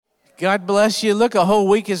God bless you. Look, a whole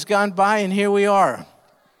week has gone by, and here we are,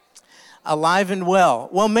 alive and well.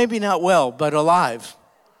 Well, maybe not well, but alive.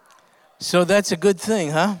 So that's a good thing,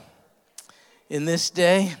 huh? In this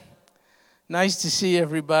day. Nice to see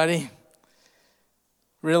everybody.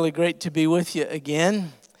 Really great to be with you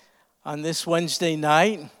again on this Wednesday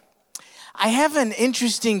night. I have an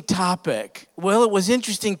interesting topic. Well, it was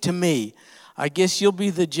interesting to me. I guess you'll be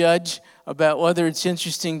the judge about whether it's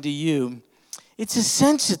interesting to you. It's a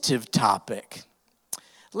sensitive topic.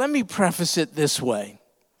 Let me preface it this way.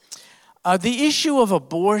 The issue of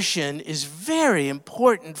abortion is very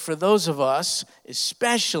important for those of us,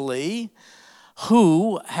 especially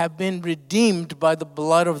who have been redeemed by the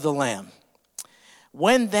blood of the Lamb.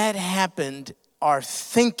 When that happened, our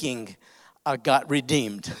thinking got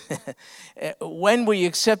redeemed. When we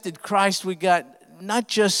accepted Christ, we got not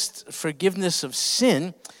just forgiveness of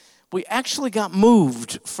sin, we actually got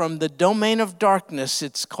moved from the domain of darkness,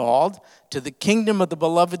 it's called, to the kingdom of the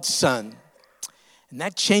beloved Son. And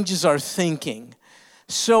that changes our thinking.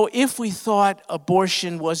 So if we thought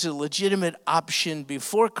abortion was a legitimate option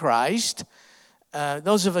before Christ,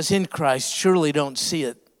 those of us in Christ surely don't see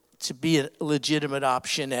it to be a legitimate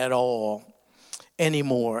option at all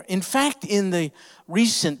anymore. In fact, in the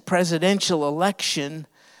recent presidential election,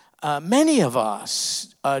 many of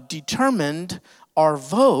us determined our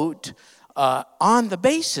vote on the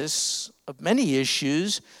basis of many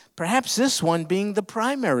issues, perhaps this one being the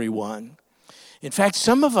primary one. In fact,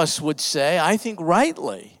 some of us would say, I think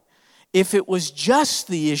rightly, if it was just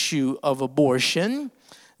the issue of abortion,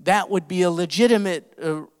 that would be a legitimate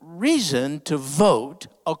reason to vote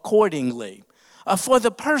accordingly for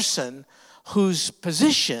the person whose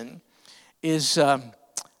position is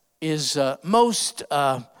most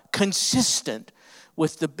consistent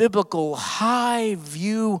with the biblical high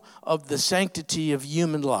view of the sanctity of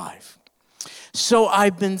human life. So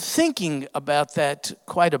I've been thinking about that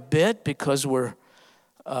quite a bit because we're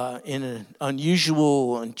in an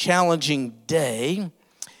unusual and challenging day.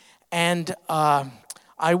 And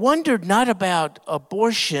I wondered not about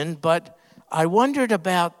abortion, but I wondered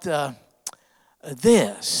about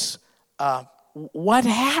this. What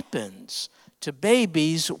happens to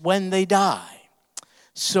babies when they die?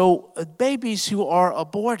 So babies who are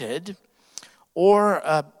aborted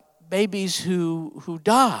or babies who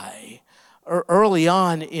die early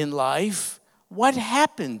on in life, what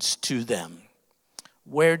happens to them?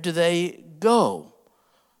 Where do they go?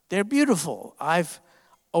 They're beautiful. I've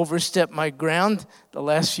overstepped my ground the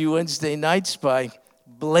last few Wednesday nights by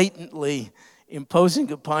blatantly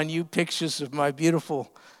imposing upon you pictures of my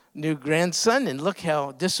beautiful new grandson, and look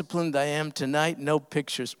how disciplined I am tonight. No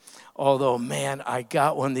pictures. Although, man, I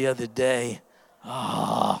got one the other day.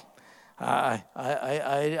 Oh,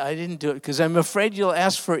 I didn't do it because I'm afraid you'll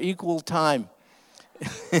ask for equal time.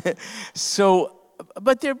 So,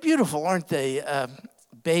 but they're beautiful, aren't they?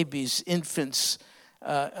 Babies, infants,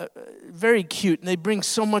 very cute, and they bring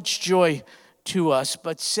so much joy to us.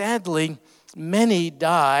 But sadly, many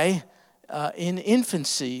die in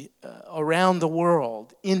infancy around the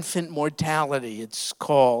world. Infant mortality, it's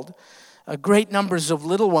called. Great numbers of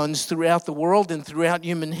little ones throughout the world and throughout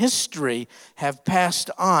human history have passed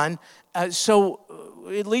on. So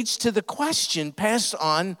it leads to the question, passed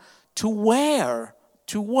on to where?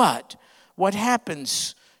 To what? What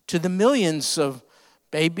happens to the millions of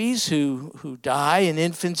babies who die in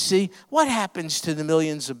infancy? What happens to the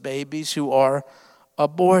millions of babies who are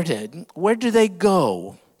aborted? Where do they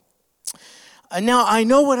go? Now, I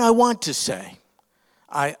know what I want to say.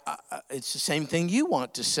 It's the same thing you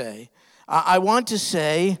want to say. I want to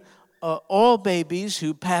say all babies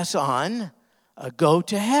who pass on go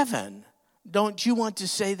to heaven. Don't you want to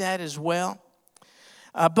say that as well?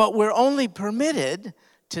 But we're only permitted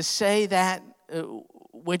to say that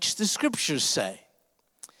which the scriptures say.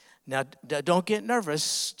 Now, don't get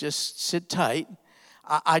nervous. Just sit tight.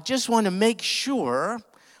 I just want to make sure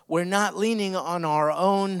we're not leaning on our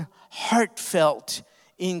own heartfelt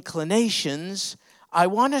inclinations. I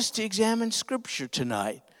want us to examine Scripture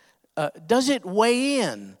tonight. Does it weigh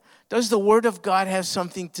in? Does the Word of God have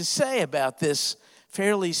something to say about this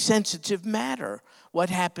fairly sensitive matter? What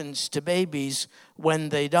happens to babies when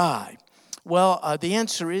they die? Well, the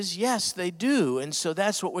answer is yes, they do. And so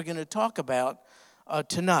that's what we're going to talk about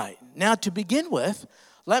tonight. Now, to begin with,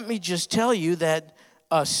 let me just tell you that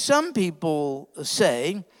some people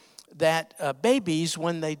say that babies,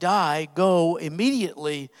 when they die, go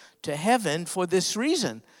immediately to heaven for this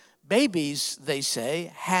reason. Babies, they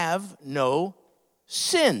say, have no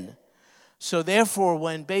sin. So therefore,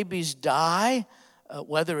 when babies die,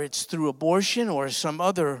 whether it's through abortion or some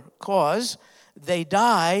other cause, they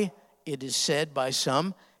die, it is said by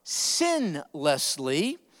some,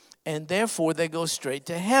 sinlessly, and therefore they go straight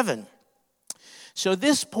to heaven. So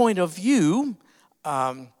this point of view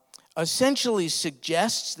essentially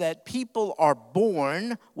suggests that people are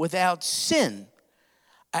born without sin,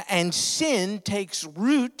 and sin takes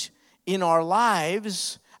root in our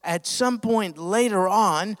lives at some point later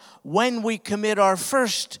on when we commit our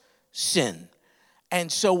first sin. And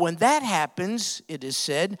so when that happens, it is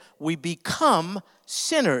said, we become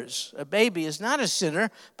sinners. A baby is not a sinner,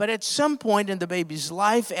 but at some point in the baby's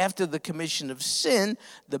life, after the commission of sin,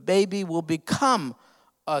 the baby will become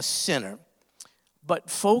a sinner. But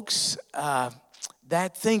folks,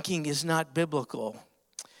 that thinking is not biblical.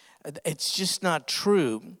 It's just not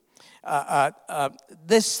true.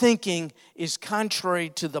 This thinking is contrary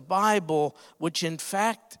to the Bible, which in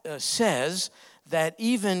fact says that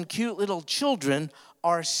even cute little children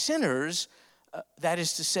are sinners, that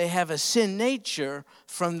is to say, have a sin nature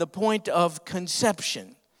from the point of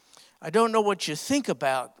conception. I don't know what you think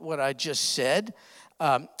about what I just said,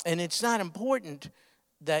 and it's not important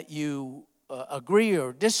that you agree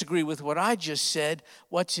or disagree with what I just said.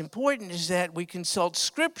 What's important is that we consult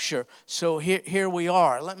Scripture. So here we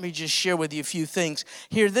are. Let me just share with you a few things.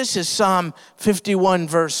 Here, this is Psalm 51,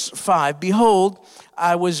 verse 5. Behold,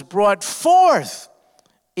 I was brought forth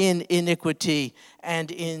in iniquity,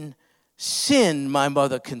 and in sin my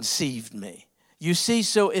mother conceived me. You see,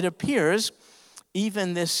 so it appears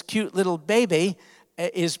even this cute little baby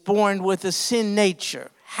is born with a sin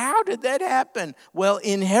nature. How did that happen? Well,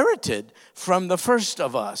 inherited from the first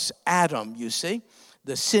of us, Adam, you see.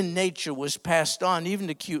 The sin nature was passed on even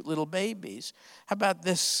to cute little babies. How about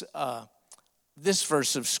this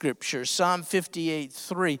verse of Scripture, Psalm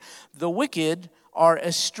 58:3. The wicked are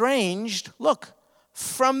estranged, look,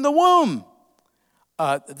 from the womb.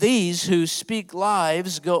 These who speak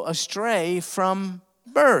lies go astray from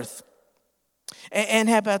birth. And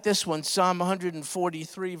how about this one, Psalm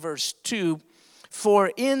 143, verse 2.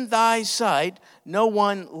 For in thy sight no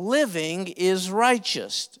one living is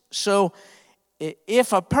righteous. So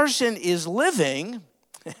if a person is living,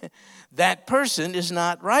 that person is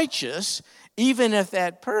not righteous, even if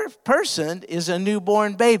that person is a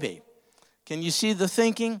newborn baby. Can you see the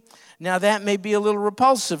thinking? Now that may be a little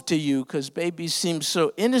repulsive to you because babies seem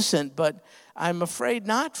so innocent, but I'm afraid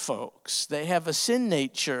not, folks. They have a sin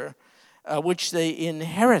nature which they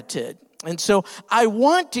inherited. And so I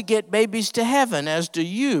want to get babies to heaven, as do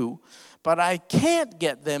you, but I can't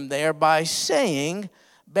get them there by saying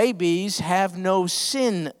babies have no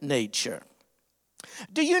sin nature.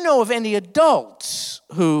 Do you know of any adults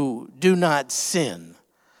who do not sin?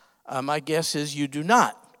 My guess is you do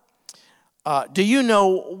not. Do you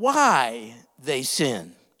know why they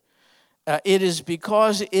sin? It is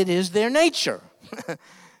because it is their nature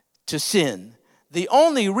to sin. The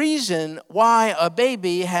only reason why a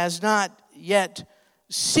baby has not yet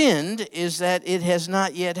sinned is that it has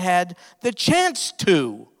not yet had the chance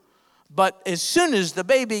to. But as soon as the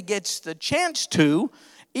baby gets the chance to,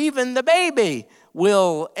 even the baby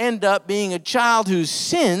will end up being a child who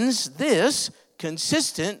sins, this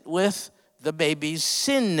consistent with the baby's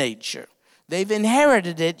sin nature. They've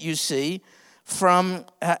inherited it, you see, from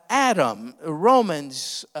Adam.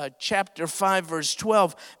 Romans chapter 5, verse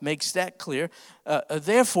 12 makes that clear.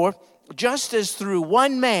 Therefore, just as through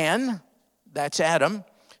one man, that's Adam,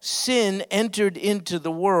 sin entered into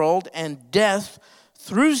the world, and death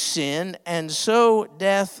through sin, and so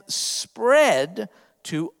death spread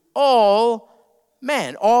to all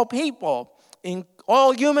men, all people, in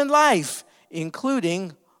all human life,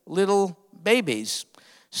 including little babies.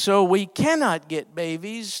 So we cannot get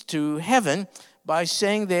babies to heaven by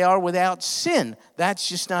saying they are without sin. That's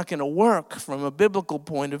just not going to work from a biblical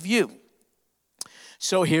point of view.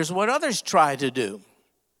 So here's what others try to do.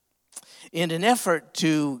 In an effort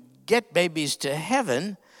to get babies to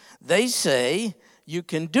heaven, they say you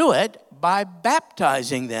can do it by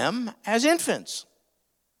baptizing them as infants.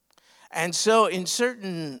 And so in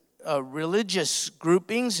certain religious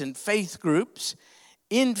groupings and faith groups,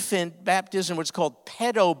 infant baptism, what's called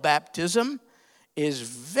pedobaptism, is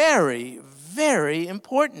very, very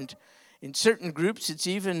important. In certain groups, it's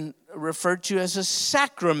even referred to as a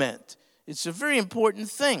sacrament. It's a very important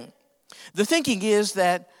thing. The thinking is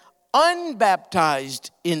that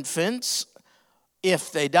unbaptized infants,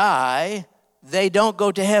 if they die, they don't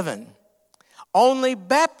go to heaven. Only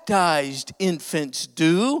baptized infants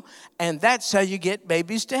do, and that's how you get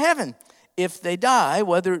babies to heaven. If they die,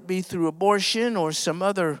 whether it be through abortion or some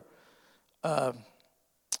other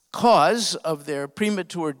cause of their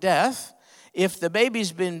premature death, if the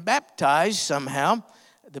baby's been baptized somehow,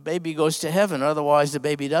 the baby goes to heaven. Otherwise, the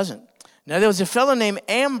baby doesn't. Now, there was a fellow named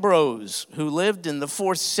Ambrose who lived in the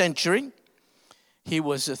 4th century. He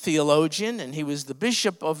was a theologian, and he was the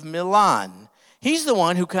bishop of Milan. He's the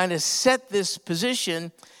one who kind of set this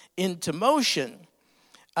position into motion.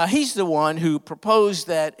 He's the one who proposed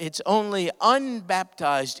that it's only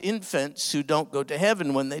unbaptized infants who don't go to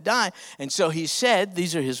heaven when they die. And so he said,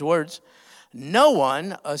 these are his words, "No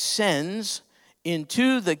one ascends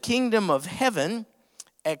into the kingdom of heaven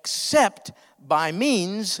except by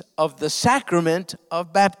means of the sacrament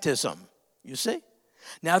of baptism." You see?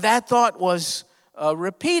 Now that thought was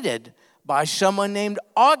repeated by someone named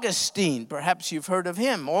Augustine. Perhaps you've heard of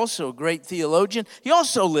him, also a great theologian. He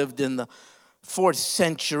also lived in the 4th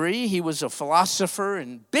century. He was a philosopher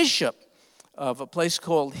and bishop of a place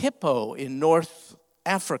called Hippo in North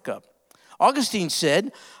Africa. Augustine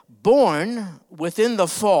said, "Born within the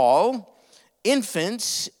fall,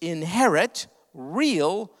 infants inherit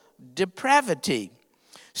real depravity.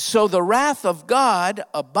 So the wrath of God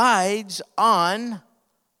abides on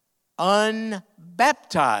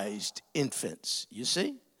unbaptized infants." You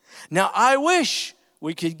see? Now, I wish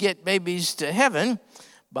we could get babies to heaven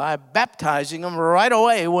by baptizing them right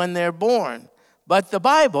away when they're born. But the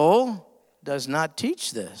Bible does not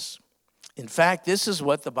teach this. In fact, this is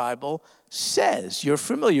what the Bible says. You're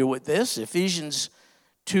familiar with this, Ephesians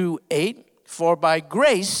 2:8. "For by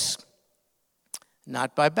grace,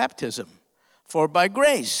 not by baptism, for by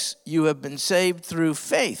grace you have been saved through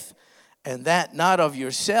faith, and that not of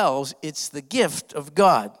yourselves, it's the gift of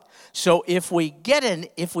God." So if we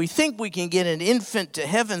think we can get an infant to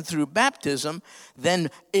heaven through baptism, then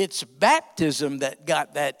it's baptism that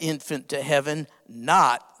got that infant to heaven,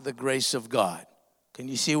 not the grace of God. Can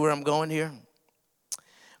you see where I'm going here?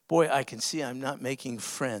 Boy, I can see I'm not making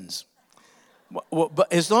friends.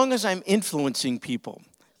 But as long as I'm influencing people,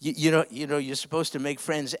 you know, you're supposed to make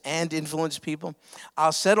friends and influence people.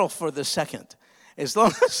 I'll settle for the second, as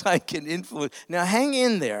long as I can influence. Now, hang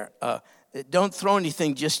in there. Don't throw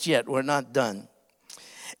anything just yet. We're not done.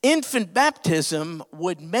 Infant baptism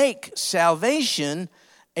would make salvation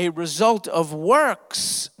a result of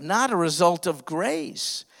works, not a result of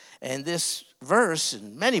grace. And this verse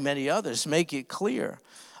and many, many others make it clear.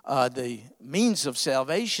 The means of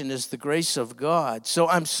salvation is the grace of God. So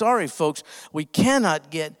I'm sorry, folks, we cannot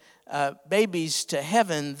get babies to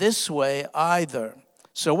heaven this way either.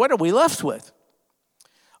 So what are we left with?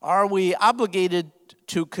 Are we obligated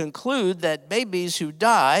to conclude that babies who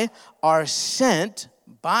die are sent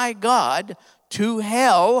by God to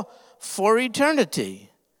hell for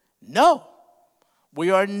eternity? No, we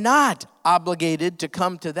are not obligated to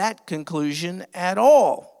come to that conclusion at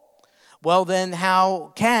all. Well, then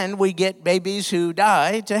how can we get babies who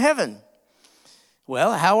die to heaven?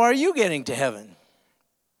 Well, how are you getting to heaven?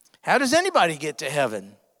 How does anybody get to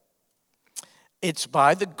heaven? It's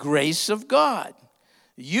by the grace of God.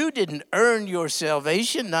 You didn't earn your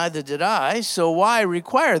salvation, neither did I, so why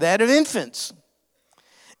require that of infants?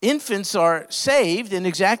 Infants are saved in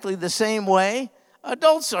exactly the same way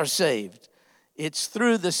adults are saved. It's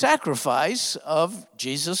through the sacrifice of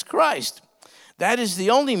Jesus Christ. That is the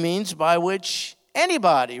only means by which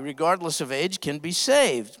anybody, regardless of age, can be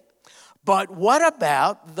saved. But what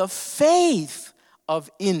about the faith of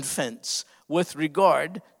infants with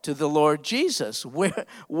regard to the Lord Jesus?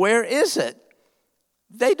 Where is it?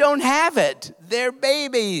 They don't have it. They're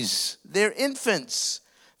babies. They're infants.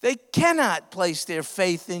 They cannot place their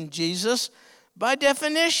faith in Jesus by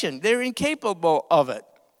definition. They're incapable of it.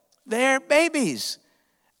 They're babies.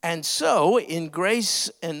 And so, in grace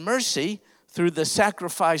and mercy, through the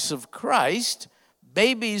sacrifice of Christ,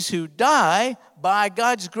 babies who die by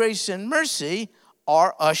God's grace and mercy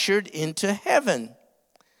are ushered into heaven.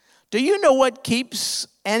 Do you know what keeps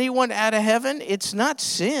anyone out of heaven? It's not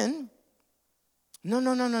sin.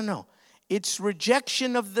 No. It's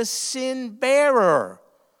rejection of the sin bearer.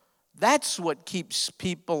 That's what keeps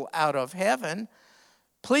people out of heaven.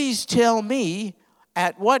 Please tell me,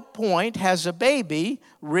 at what point has a baby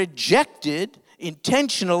rejected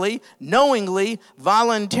intentionally, knowingly,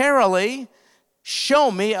 voluntarily?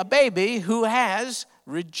 Show me a baby who has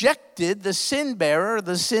rejected the sin bearer,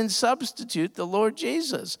 the sin substitute, the Lord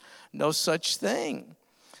Jesus. No such thing.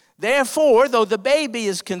 Therefore, though the baby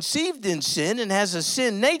is conceived in sin and has a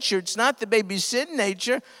sin nature, it's not the baby's sin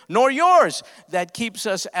nature, nor yours, that keeps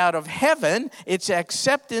us out of heaven. It's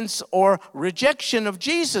acceptance or rejection of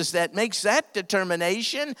Jesus that makes that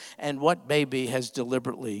determination. And what baby has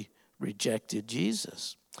deliberately rejected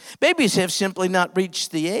Jesus? Babies have simply not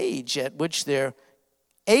reached the age at which they're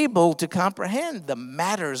able to comprehend the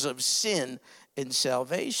matters of sin and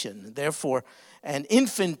salvation. Therefore, An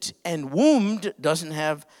infant and wombed doesn't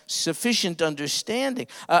have sufficient understanding.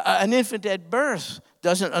 An infant at birth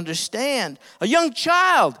doesn't understand. A young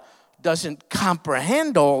child doesn't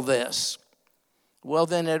comprehend all this. Well,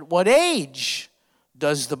 then at what age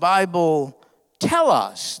does the Bible tell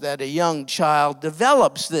us that a young child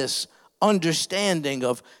develops this understanding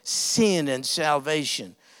of sin and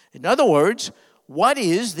salvation? In other words, what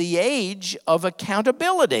is the age of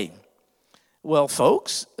accountability? Well,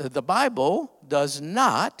 folks, the Bible does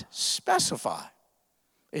not specify.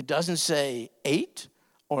 It doesn't say 8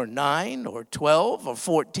 or 9 or 12 or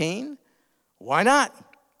 14. Why not?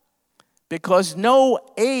 Because no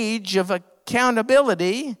age of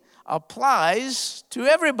accountability applies to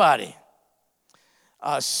everybody.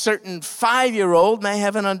 A certain 5-year-old may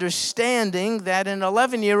have an understanding that an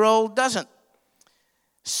 11-year-old doesn't.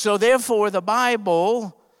 So therefore, the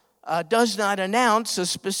Bible does not announce a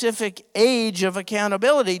specific age of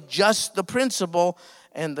accountability, just the principle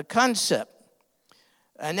and the concept.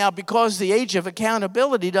 And now, because the age of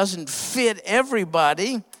accountability doesn't fit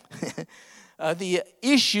everybody, the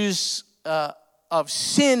issues of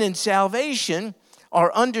sin and salvation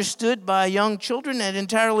are understood by young children at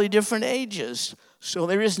entirely different ages. So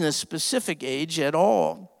there isn't a specific age at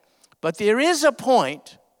all. But there is a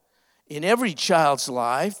point in every child's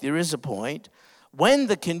life, there is a point when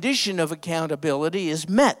the condition of accountability is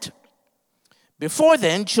met. Before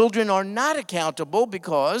then, children are not accountable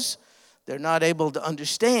because they're not able to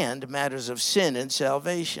understand matters of sin and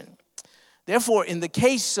salvation. Therefore, in the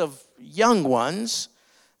case of young ones,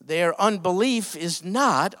 their unbelief is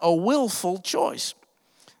not a willful choice.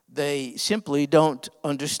 They simply don't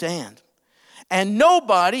understand. And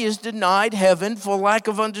nobody is denied heaven for lack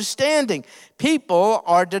of understanding. People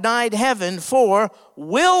are denied heaven for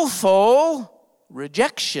willful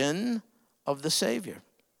rejection of the Savior.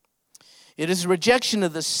 It is rejection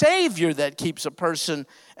of the Savior that keeps a person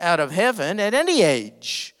out of heaven at any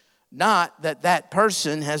age, not that that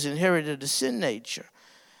person has inherited a sin nature.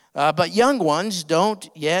 But young ones don't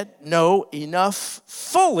yet know enough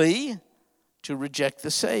fully to reject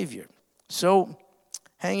the Savior. So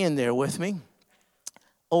hang in there with me.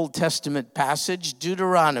 Old Testament passage,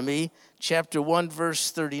 Deuteronomy chapter 1,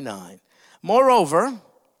 verse 39. Moreover,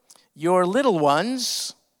 your little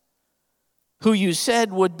ones, who you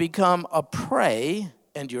said would become a prey,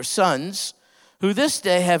 and your sons, who this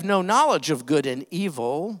day have no knowledge of good and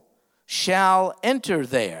evil, shall enter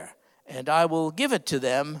there, and I will give it to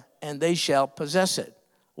them, and they shall possess it.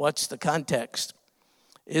 What's the context?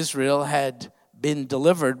 Israel had been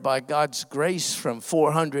delivered by God's grace from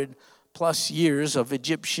 400 plus years of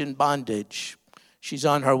Egyptian bondage. She's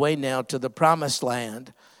on her way now to the promised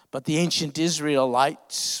land, but the ancient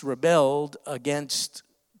Israelites rebelled against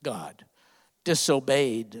God,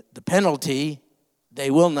 disobeyed the penalty.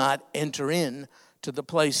 They will not enter in to the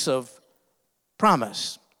place of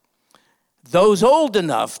promise. Those old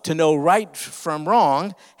enough to know right from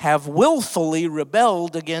wrong have willfully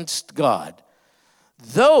rebelled against God.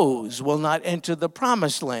 Those will not enter the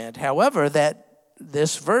promised land. However,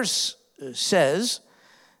 this verse says,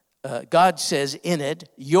 God says in it,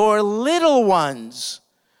 your little ones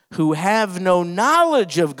who have no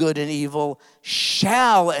knowledge of good and evil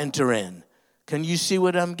shall enter in. Can you see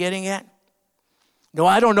what I'm getting at? No,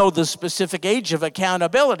 I don't know the specific age of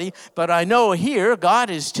accountability, but I know here God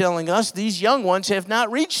is telling us these young ones have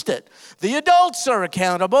not reached it. The adults are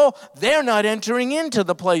accountable. They're not entering into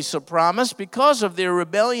the place of promise because of their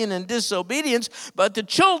rebellion and disobedience, but the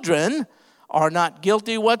children are not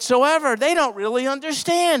guilty whatsoever. They don't really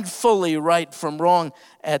understand fully right from wrong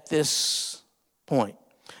at this point.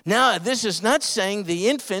 Now, this is not saying the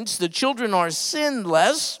infants, the children, are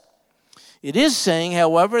sinless. It is saying,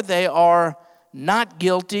 however, they are not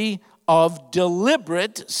guilty of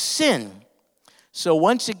deliberate sin. So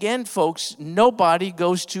once again, folks, nobody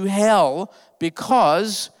goes to hell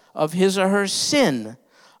because of his or her sin.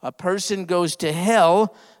 A person goes to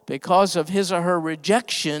hell because of his or her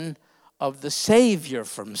rejection of the Savior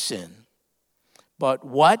from sin. But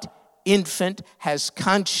what infant has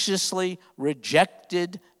consciously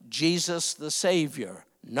rejected Jesus the Savior?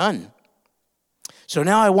 None. So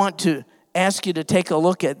now I want to ask you to take a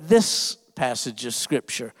look at this passage of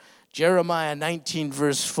Scripture, Jeremiah 19,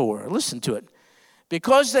 verse 4. Listen to it.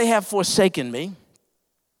 Because they have forsaken me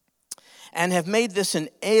and have made this an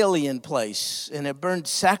alien place and have burned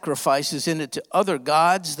sacrifices in it to other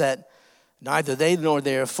gods that neither they nor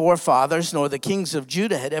their forefathers nor the kings of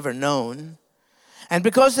Judah had ever known, and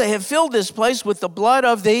because they have filled this place with the blood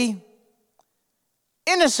of the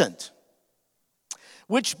innocent,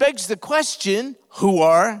 which begs the question, who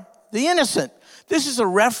are the innocent? This is a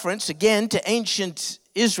reference, again, to ancient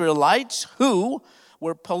Israelites who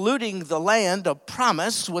were polluting the land of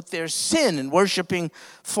promise with their sin and worshiping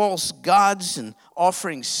false gods and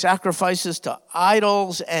offering sacrifices to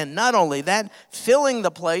idols. And not only that, filling the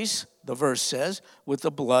place, the verse says, with the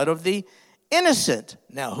blood of the innocent.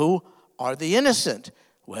 Now, who are the innocent?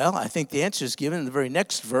 Well, I think the answer is given in the very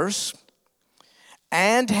next verse.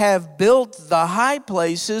 And have built the high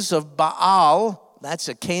places of Baal, that's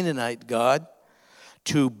a Canaanite god,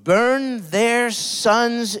 to burn their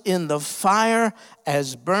sons in the fire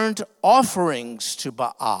as burnt offerings to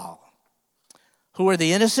Baal. Who are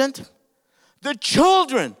the innocent? The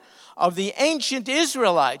children of the ancient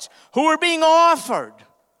Israelites who were being offered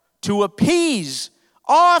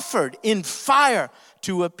in fire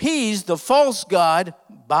to appease the false god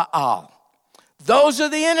Baal. Those are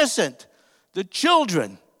the innocent, the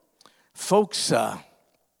children. Folks,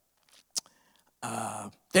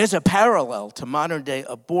 there's a parallel to modern-day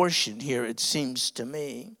abortion here, it seems to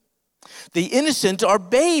me. The innocent are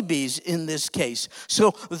babies in this case.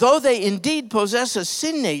 So though they indeed possess a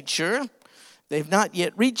sin nature, they've not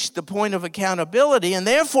yet reached the point of accountability and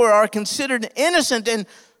therefore are considered innocent. And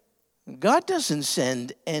God doesn't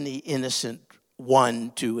send any innocent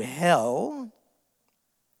one to hell.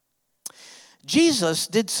 Jesus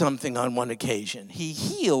did something on one occasion. He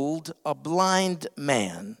healed a blind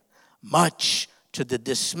man, much to the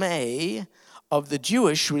dismay of the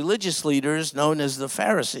Jewish religious leaders known as the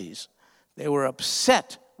Pharisees. They were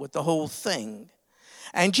upset with the whole thing.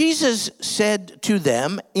 And Jesus said to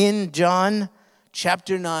them in John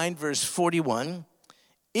chapter 9, verse 41,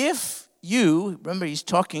 if you, remember he's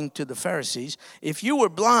talking to the Pharisees, if you were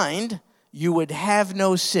blind, you would have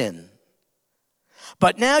no sin.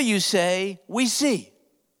 But now you say, we see.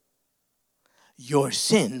 Your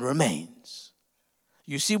sin remains.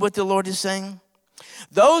 You see what the Lord is saying?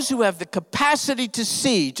 Those who have the capacity to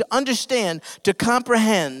see, to understand, to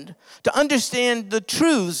comprehend, to understand the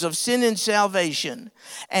truths of sin and salvation,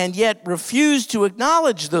 and yet refuse to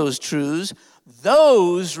acknowledge those truths,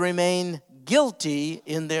 those remain guilty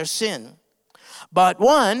in their sin. But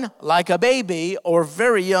one, like a baby or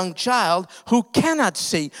very young child, who cannot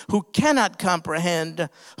see, who cannot comprehend,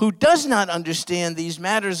 who does not understand these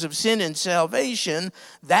matters of sin and salvation,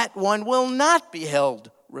 that one will not be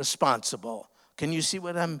held responsible. Can you see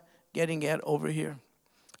what I'm getting at over here?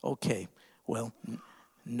 Okay, well,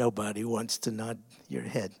 nobody wants to nod your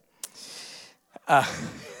head.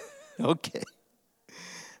 Okay.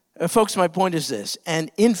 Folks, my point is this. An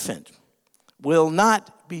infant will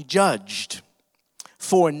not be judged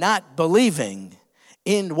for not believing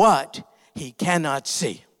in what he cannot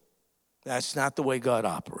see. That's not the way God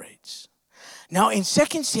operates. Now, in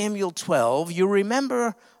 2 Samuel 12, you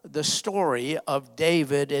remember the story of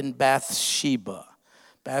David and Bathsheba.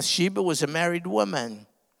 Bathsheba was a married woman.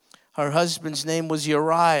 Her husband's name was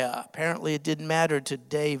Uriah. Apparently, it didn't matter to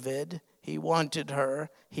David. He wanted her.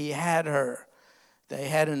 He had her. They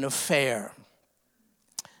had an affair.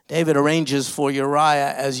 David arranges for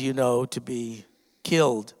Uriah, as you know, to be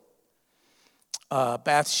killed.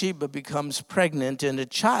 Bathsheba becomes pregnant and a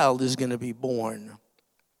child is going to be born.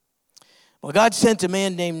 Well, God sent a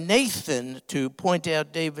man named Nathan to point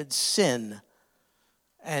out David's sin,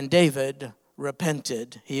 and David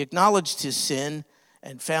repented. He acknowledged his sin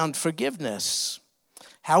and found forgiveness.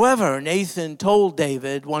 However, Nathan told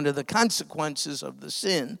David one of the consequences of the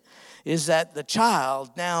sin is that the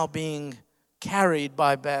child now being carried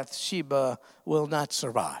by Bathsheba will not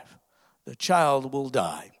survive. The child will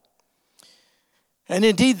die. And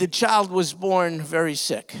indeed, the child was born very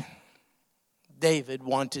sick. David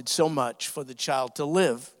wanted so much for the child to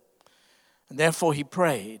live, and therefore he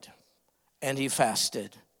prayed and he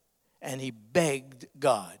fasted and he begged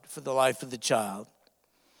God for the life of the child.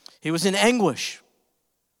 He was in anguish,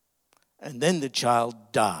 and then the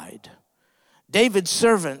child died. David's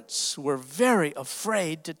servants were very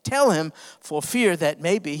afraid to tell him for fear that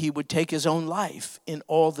maybe he would take his own life in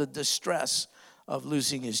all the distress of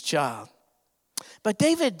losing his child. But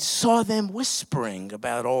David saw them whispering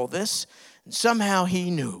about all this, and somehow he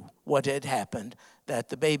knew what had happened, that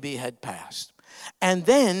the baby had passed. And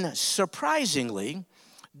then, surprisingly,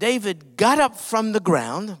 David got up from the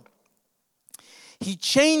ground, he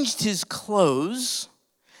changed his clothes,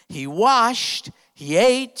 he washed, he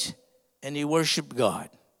ate, and he worshiped God.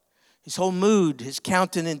 His whole mood, his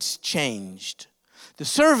countenance changed. The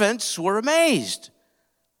servants were amazed.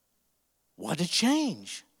 What a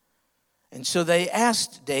change. And so they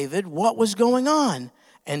asked David what was going on.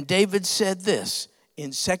 And David said this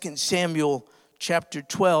in 2 Samuel chapter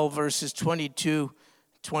 12, verses 22,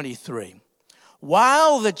 23.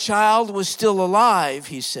 While the child was still alive,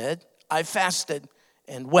 he said, I fasted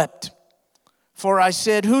and wept. For I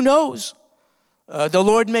said, who knows? The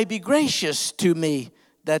Lord may be gracious to me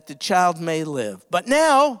that the child may live. But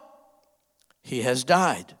now he has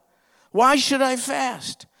died. Why should I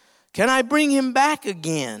fast? Can I bring him back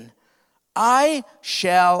again? I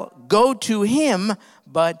shall go to him,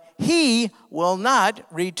 but he will not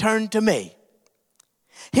return to me.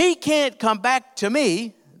 He can't come back to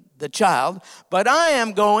me, the child, but I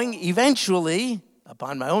am going eventually,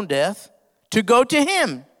 upon my own death, to go to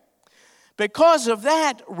him. Because of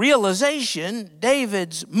that realization,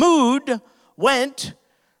 David's mood went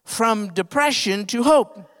from depression to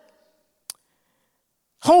hope.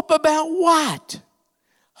 Hope about what?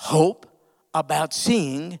 Hope about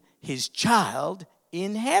seeing his child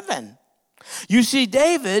in heaven. You see,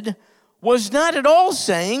 David was not at all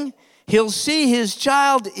saying he'll see his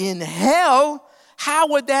child in hell. How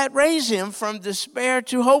would that raise him from despair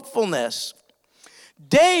to hopefulness?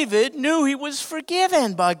 David knew he was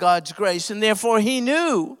forgiven by God's grace, and therefore he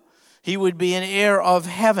knew he would be an heir of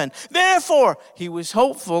heaven. Therefore, he was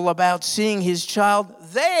hopeful about seeing his child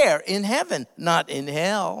there in heaven, not in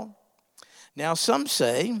hell. Now, some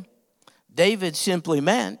say David simply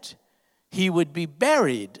meant he would be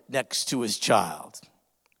buried next to his child.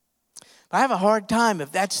 I have a hard time,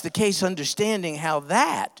 if that's the case, understanding how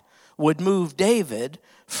that would move David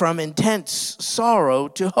from intense sorrow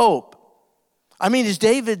to hope. I mean, is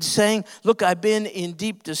David saying, look, I've been in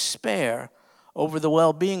deep despair over the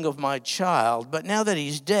well-being of my child, but now that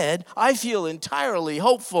he's dead, I feel entirely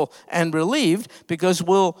hopeful and relieved because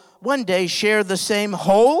we'll one day share the same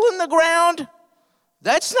hole in the ground?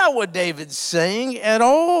 That's not what David's saying at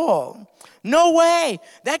all. No way.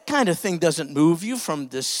 That kind of thing doesn't move you from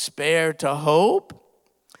despair to hope.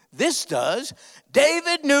 This does.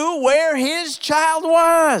 David knew where his child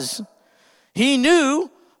was. He knew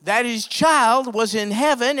that his child was in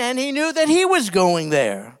heaven, and he knew that he was going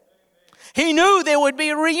there. He knew there would be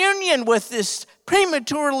a reunion with this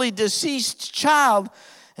prematurely deceased child,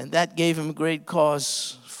 and that gave him great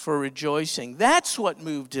cause for rejoicing. That's what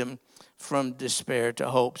moved him from despair to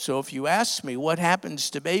hope. So if you ask me what happens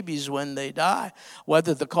to babies when they die,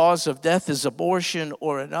 whether the cause of death is abortion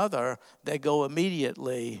or another, they go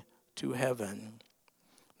immediately to heaven.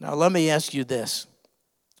 Now let me ask you this.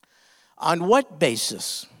 On what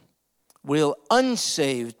basis will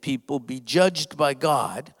unsaved people be judged by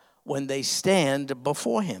God when they stand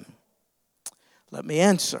before him? Let me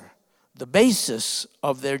answer. The basis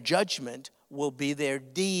of their judgment will be their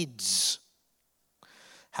deeds.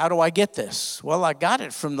 How do I get this? Well, I got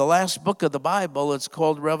it from the last book of the Bible. It's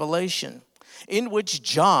called Revelation, in which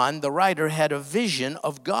John, the writer, had a vision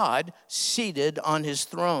of God seated on his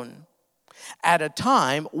throne at a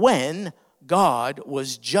time when God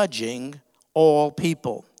was judging all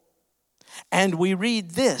people. And we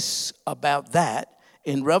read this about that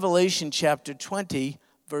in Revelation chapter 20,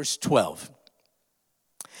 verse 12.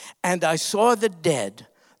 And I saw the dead,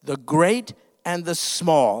 the great and the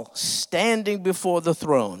small, standing before the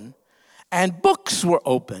throne, and books were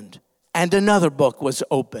opened, and another book was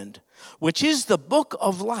opened, which is the book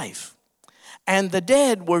of life. And the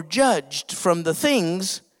dead were judged from the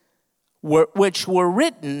things which were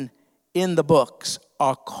written in the books,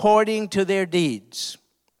 according to their deeds.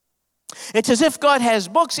 It's as if God has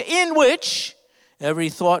books in which every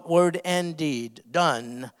thought, word, and deed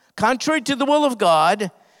done contrary to the will of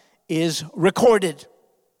God is recorded.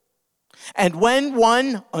 And when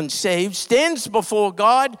one unsaved stands before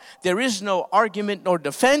God, there is no argument nor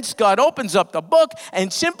defense. God opens up the book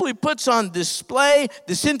and simply puts on display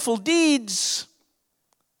the sinful deeds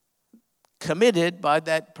committed by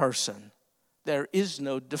that person. There is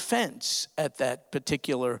no defense at that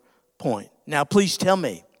particular point. Now, please tell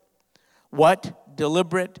me, what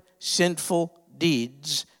deliberate sinful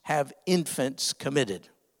deeds have infants committed?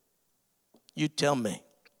 You tell me.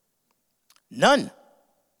 None.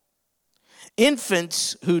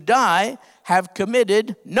 Infants who die have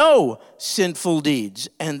committed no sinful deeds,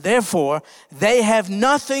 and therefore they have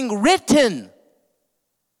nothing written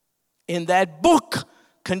in that book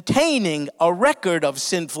containing a record of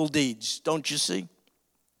sinful deeds. Don't you see?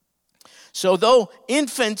 So though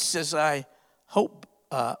infants, as I hope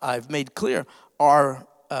I've made clear, are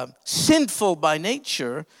sinful by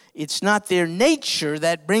nature, it's not their nature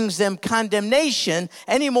that brings them condemnation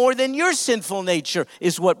any more than your sinful nature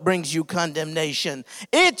is what brings you condemnation.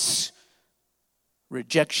 It's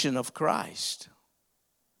rejection of Christ.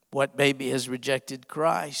 What baby has rejected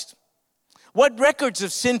Christ? What records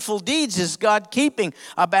of sinful deeds is God keeping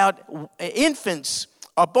about infants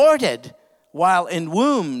aborted while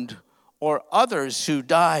enwombed or others who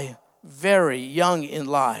die very young in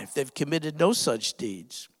life? They've committed no such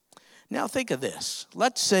deeds. Now think of this.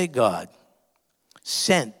 Let's say God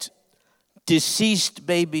sent deceased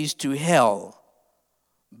babies to hell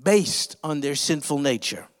based on their sinful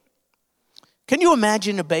nature. Can you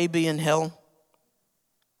imagine a baby in hell?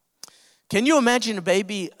 Can you imagine a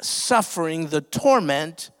baby suffering the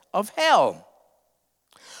torment of hell?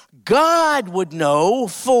 God would know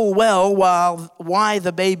full well why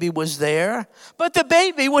the baby was there, but the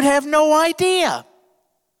baby would have no idea.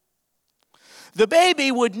 The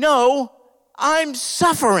baby would know, I'm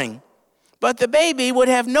suffering, but the baby would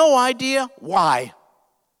have no idea why.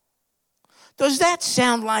 Does that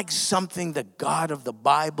sound like something the God of the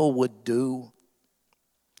Bible would do?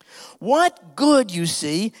 What good, you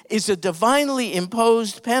see, is a divinely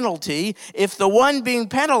imposed penalty if the one being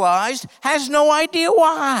penalized has no idea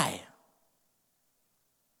why?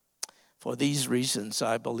 For these reasons,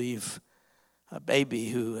 I believe a baby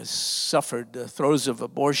who has suffered the throes of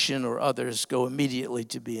abortion or others go immediately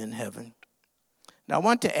to be in heaven. Now, I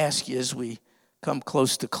want to ask you as we come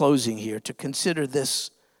close to closing here to consider this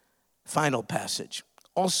final passage,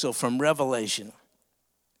 also from Revelation.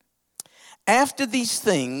 After these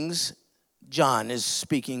things, John is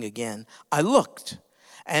speaking again, I looked,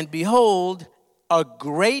 and behold, a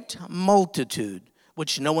great multitude,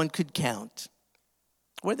 which no one could count.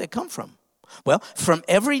 Where'd they come from? Well, from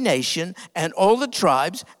every nation and all the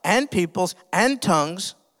tribes and peoples and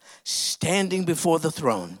tongues, standing before the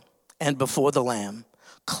throne and before the Lamb,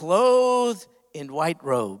 clothed in white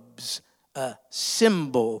robes, a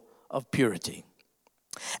symbol of purity.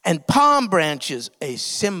 And palm branches, a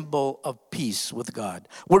symbol of peace with God,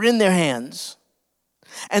 were in their hands.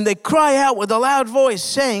 And they cry out with a loud voice,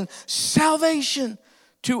 saying, Salvation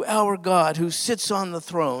to our God who sits on the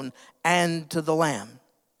throne and to the Lamb.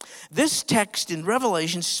 This text in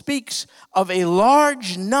Revelation speaks of a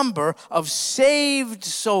large number of saved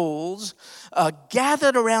souls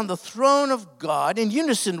gathered around the throne of God in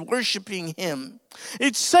unison worshiping Him.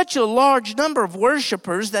 It's such a large number of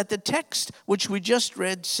worshipers that the text which we just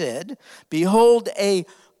read said, Behold, a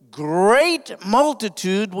great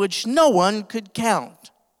multitude which no one could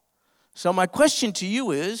count. So my question to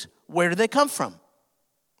you is, where do they come from?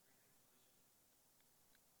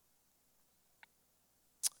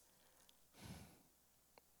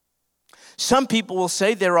 Some people will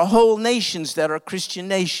say there are whole nations that are Christian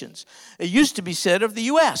nations. It used to be said of the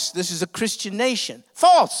U.S., this is a Christian nation.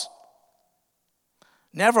 False.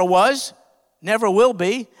 Never was, never will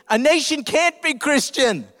be. A nation can't be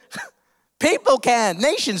Christian. People can,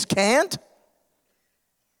 nations can't.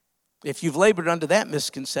 If you've labored under that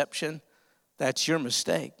misconception, that's your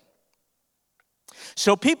mistake.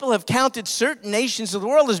 So people have counted certain nations of the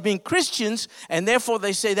world as being Christians, and therefore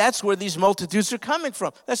they say that's where these multitudes are coming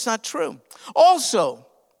from. That's not true. Also,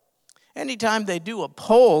 anytime they do a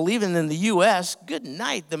poll, even in the U.S., good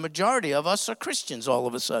night, the majority of us are Christians all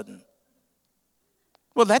of a sudden.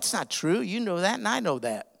 Well, that's not true. You know that, and I know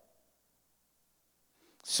that.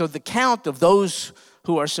 So the count of those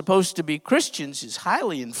who are supposed to be Christians is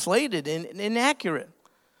highly inflated and inaccurate.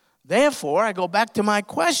 Therefore, I go back to my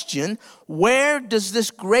question, where does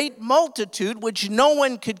this great multitude, which no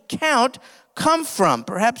one could count, come from?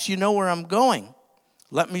 Perhaps you know where I'm going.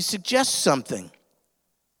 Let me suggest something.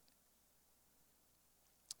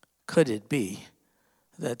 Could it be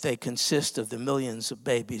that they consist of the millions of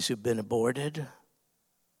babies who've been aborted?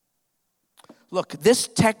 Look, this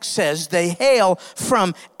text says they hail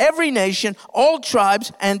from every nation, all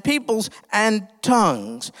tribes and peoples and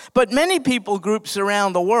tongues. But many people groups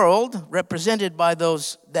around the world, represented by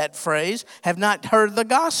that phrase, have not heard the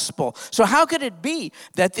gospel. So how could it be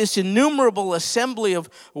that this innumerable assembly of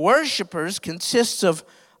worshipers consists of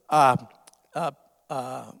from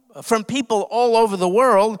people all over the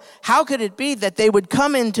world? How could it be that they would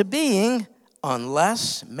come into being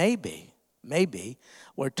unless maybe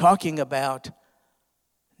we're talking about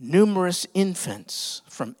numerous infants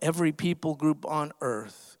from every people group on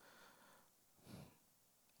earth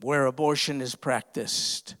where abortion is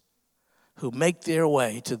practiced, who make their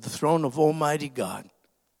way to the throne of Almighty God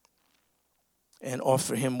and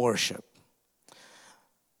offer Him worship?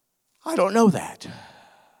 I don't know that.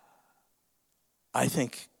 I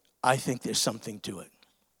think there's something to it.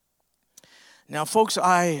 Now, folks,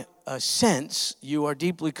 I sense you are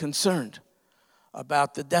deeply concerned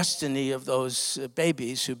about the destiny of those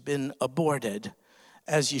babies who've been aborted,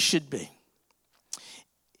 as you should be.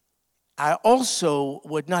 I also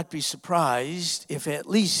would not be surprised if at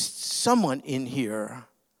least someone in here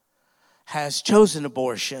has chosen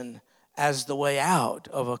abortion as the way out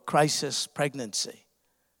of a crisis pregnancy.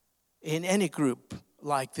 In any group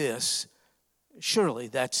like this, surely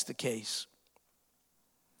that's the case.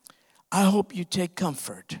 I hope you take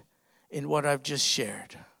comfort in what I've just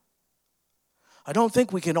shared. I don't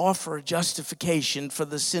think we can offer a justification for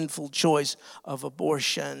the sinful choice of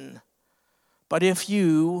abortion. But if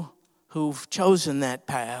you, who've chosen that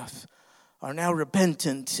path, are now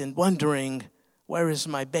repentant and wondering, where is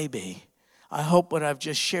my baby? I hope what I've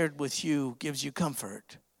just shared with you gives you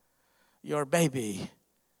comfort. Your baby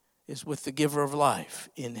is with the giver of life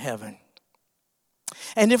in heaven.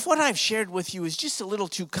 And if what I've shared with you is just a little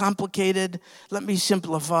too complicated, let me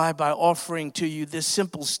simplify by offering to you this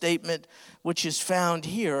simple statement, which is found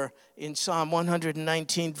here in Psalm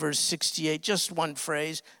 119, verse 68. Just one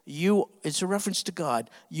phrase. It's a reference to God.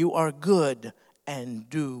 You are good and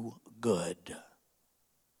do good.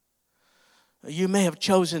 You may have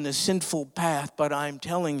chosen a sinful path, but I'm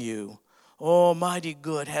telling you, Almighty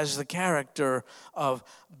good has the character of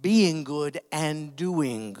being good and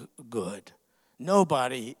doing good.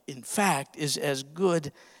 Nobody, in fact, is as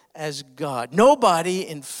good as God. Nobody,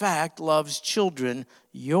 in fact, loves children,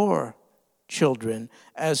 your children,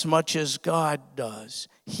 as much as God does.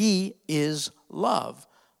 He is love.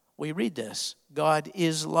 We read this. God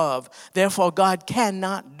is love. Therefore, God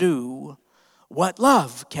cannot do what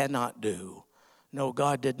love cannot do. No,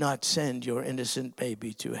 God did not send your innocent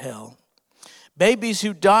baby to hell. Babies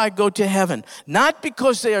who die go to heaven, not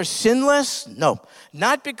because they are sinless, no,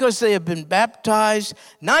 not because they have been baptized,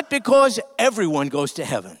 not because everyone goes to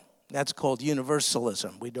heaven. That's called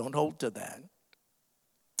universalism. We don't hold to that.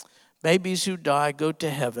 Babies who die go to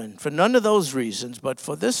heaven for none of those reasons, but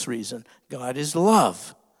for this reason: God is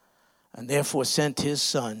love, and therefore sent his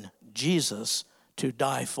Son, Jesus, to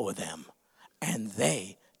die for them, and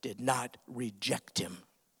they did not reject him.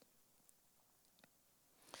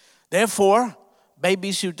 Therefore,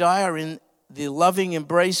 babies who die are in the loving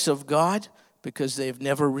embrace of God because they've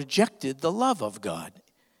never rejected the love of God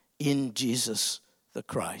in Jesus the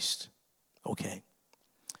Christ. Okay.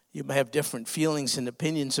 You may have different feelings and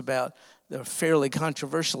opinions about the fairly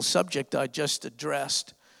controversial subject I just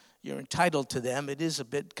addressed. You're entitled to them. It is a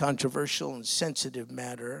bit controversial and sensitive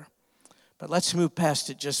matter. But let's move past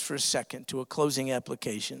it just for a second to a closing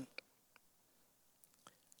application.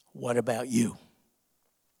 What about you?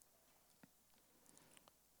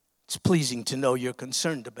 It's pleasing to know you're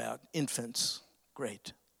concerned about infants.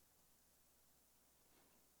 Great.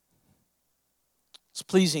 It's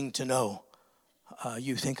pleasing to know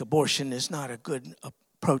you think abortion is not a good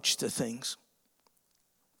approach to things.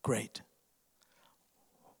 Great.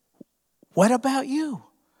 What about you?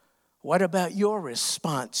 What about your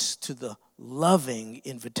response to the loving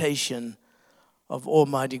invitation of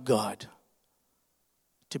Almighty God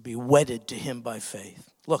to be wedded to him by faith?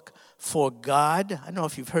 Look, for God, I don't know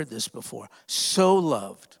if you've heard this before, so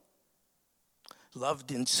loved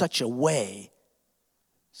in such a way,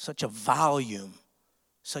 such a volume,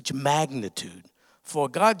 such magnitude. For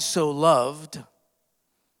God so loved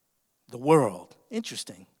the world.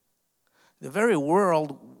 Interesting. The very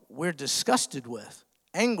world we're disgusted with,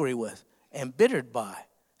 angry with, embittered by,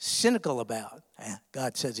 cynical about.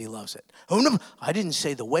 God says he loves it. Oh, no, I didn't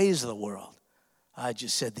say the ways of the world. I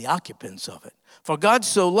just said the occupants of it. For God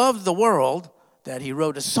so loved the world that he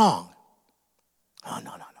wrote a song. Oh,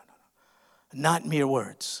 no. Not mere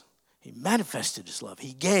words. He manifested his love.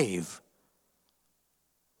 He gave.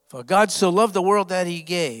 For God so loved the world that he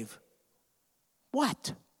gave.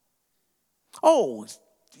 What? Oh,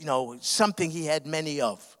 something he had many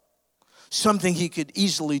of. Something he could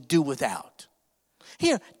easily do without.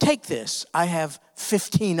 Here, take this. I have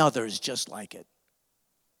 15 others just like it.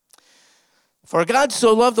 For God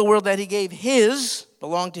so loved the world that he gave his,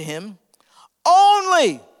 belonged to him,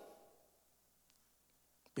 only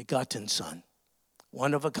begotten Son,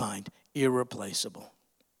 one of a kind, irreplaceable.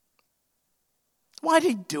 Why did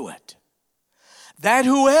he do it? That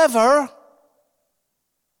whoever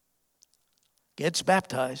gets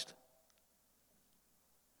baptized,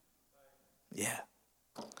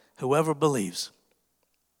 whoever believes,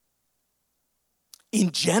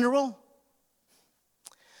 in general,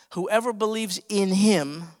 whoever believes in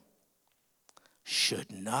him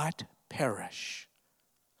should not perish.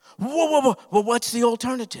 Whoa. Well, what's the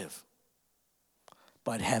alternative?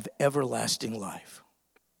 But have everlasting life.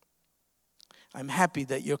 I'm happy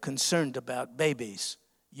that you're concerned about babies,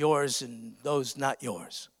 yours and those not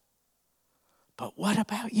yours. But what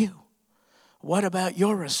about you? What about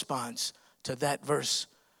your response to that verse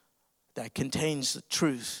that contains the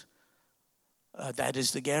truth? That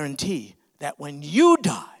is the guarantee that when you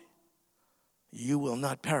die, you will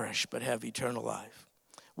not perish but have eternal life.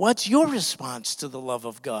 What's your response to the love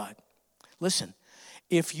of God? Listen,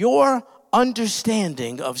 if your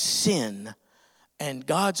understanding of sin and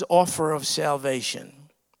God's offer of salvation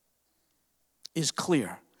is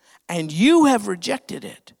clear, and you have rejected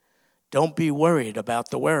it, Don't be worried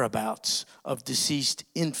about the whereabouts of deceased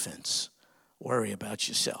infants. Worry about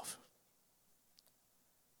yourself.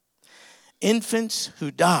 Infants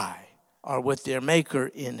who die are with their Maker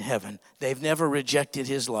in heaven. They've never rejected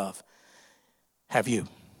his love. Have you?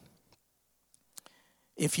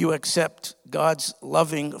 If you accept God's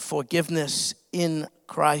loving forgiveness in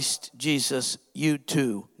Christ Jesus, you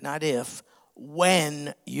too, not if,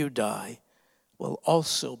 when you die, will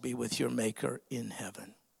also be with your Maker in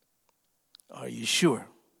heaven. Are you sure?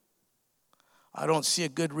 I don't see a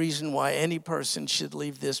good reason why any person should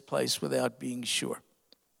leave this place without being sure.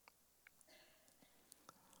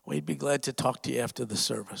 We'd be glad to talk to you after the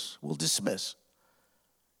service. We'll dismiss,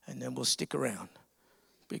 and then we'll stick around.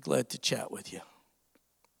 Be glad to chat with you.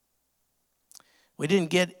 We didn't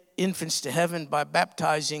get infants to heaven by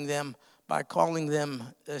baptizing them, by calling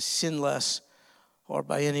them sinless, or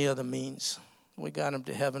by any other means. We got them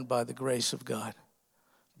to heaven by the grace of God.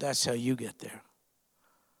 That's how you get there.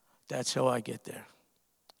 That's how I get there.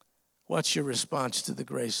 What's your response to the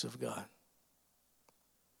grace of God?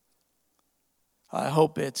 I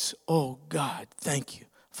hope it's, oh God, thank you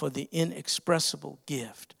for the inexpressible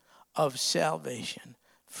gift of salvation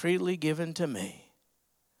freely given to me,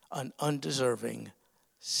 an undeserving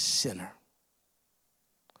sinner.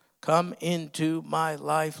 Come into my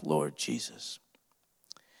life, Lord Jesus,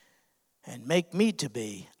 and make me to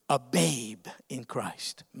be a babe in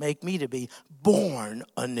Christ. Make me to be born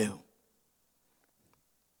anew.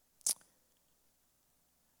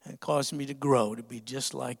 And cause me to grow to be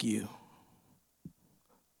just like you.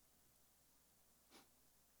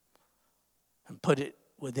 And put it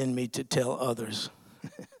within me to tell others.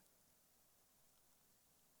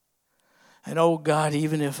 And oh God,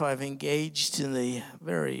 even if I've engaged in the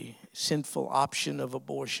very sinful option of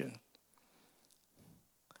abortion,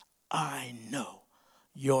 I know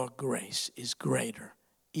your grace is greater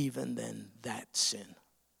even than that sin.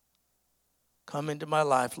 Come into my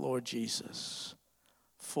life, Lord Jesus.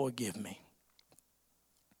 Forgive me.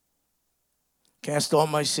 Cast all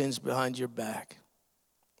my sins behind your back.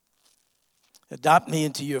 Adopt me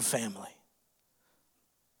into your family.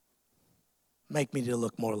 Make me to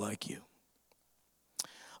look more like you.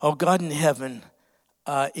 Oh God in heaven,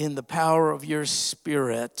 in the power of your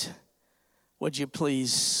Spirit, would you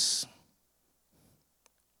please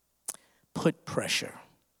put pressure,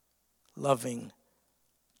 loving,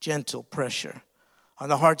 gentle pressure, on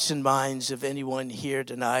the hearts and minds of anyone here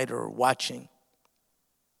tonight or watching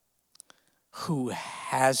who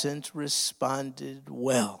hasn't responded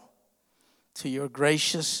well to your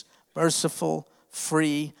gracious, merciful,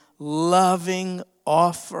 free, loving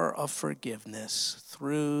offer of forgiveness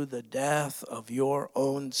through the death of your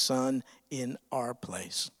own Son in our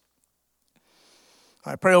place.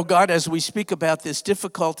 I pray, oh God, as we speak about this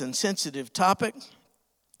difficult and sensitive topic,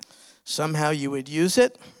 somehow you would use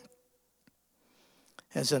it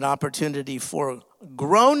as an opportunity for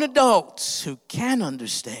grown adults who can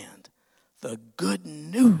understand the good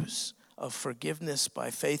news of forgiveness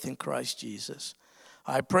by faith in Christ Jesus.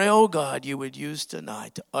 I pray, oh God, you would use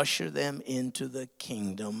tonight to usher them into the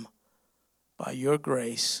kingdom by your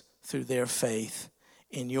grace through their faith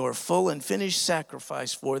in your full and finished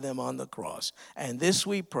sacrifice for them on the cross. And this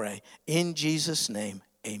we pray in Jesus' name,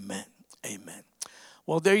 amen. Amen.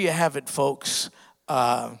 Well, there you have it, folks.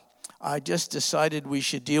 I just decided we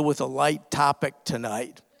should deal with a light topic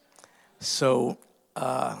tonight. So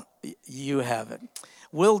you have it.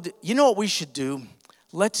 You know what we should do?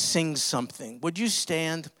 Let's sing something. Would you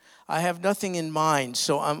stand? I have nothing in mind,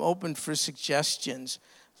 so I'm open for suggestions.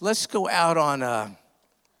 Let's go out on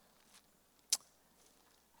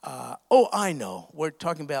I know. We're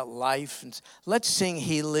talking about life. Let's sing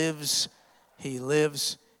He Lives, He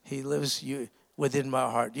Lives, He Lives you within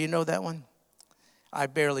my heart. Do you know that one? I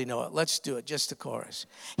barely know it. Let's do it, just the chorus.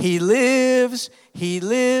 He lives,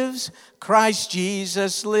 Christ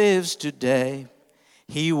Jesus lives today.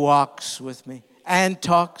 He walks with me and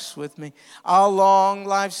talks with me along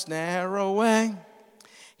life's narrow way.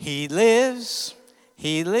 He lives,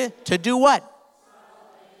 to do what?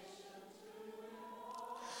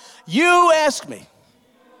 You ask me.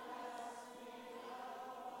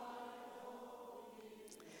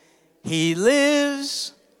 He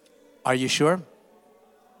lives. Are you sure?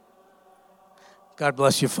 God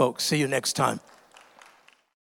bless you, folks. See you next time.